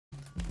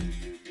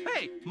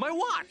Hey, my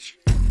watch!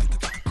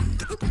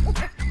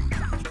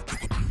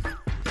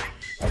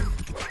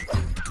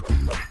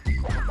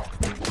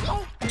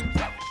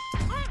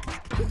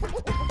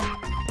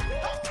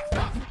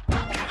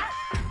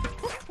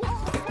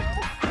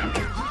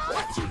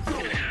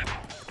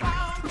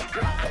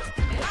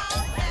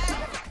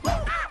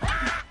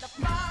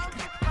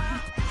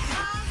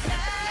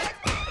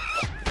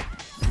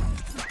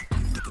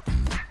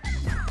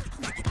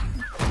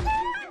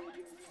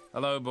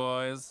 Hello,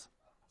 boys.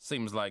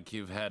 Seems like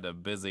you've had a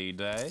busy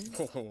day.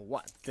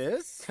 What,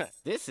 this?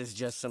 This is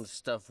just some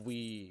stuff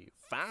we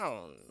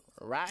found,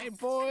 right,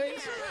 boys?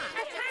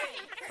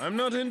 I'm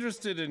not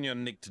interested in your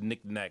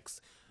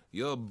knickknacks.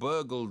 Your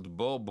burgled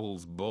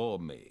baubles bore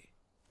me.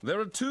 There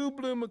are 2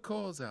 blue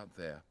macaws out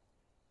there,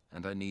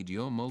 and I need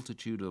your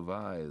multitude of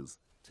eyes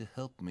to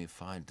help me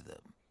find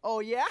them.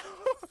 Oh, yeah?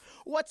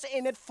 What's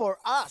in it for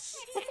us?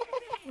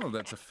 Well,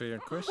 that's a fair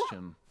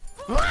question.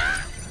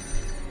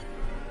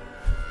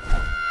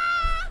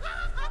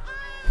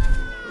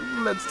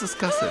 Let's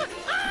discuss it.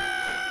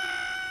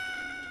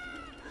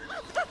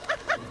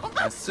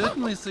 I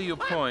certainly see your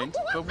point,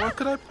 but what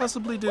could I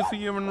possibly do for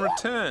you in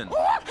return?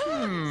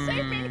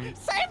 Save me!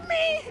 Save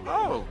me!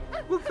 Oh,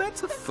 well,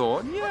 that's a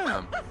thought,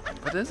 yeah.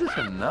 But is it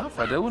enough?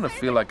 I don't want to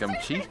feel like I'm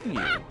cheating you.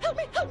 Help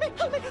me! Help me!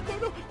 Help me!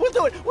 No, we'll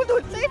do it! We'll do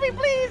it! Save me,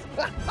 please!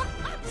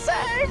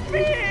 Save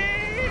me!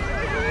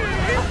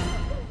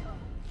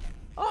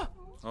 Oh.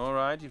 All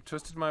right, you've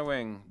twisted my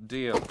wing.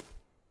 Deal.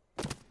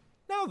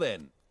 Now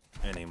then,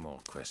 any more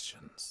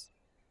questions?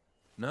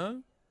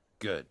 No?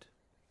 Good.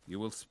 You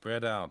will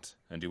spread out,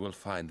 and you will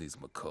find these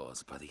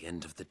macaws by the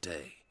end of the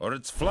day. Or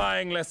it's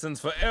flying lessons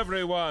for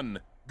everyone.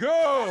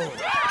 Go!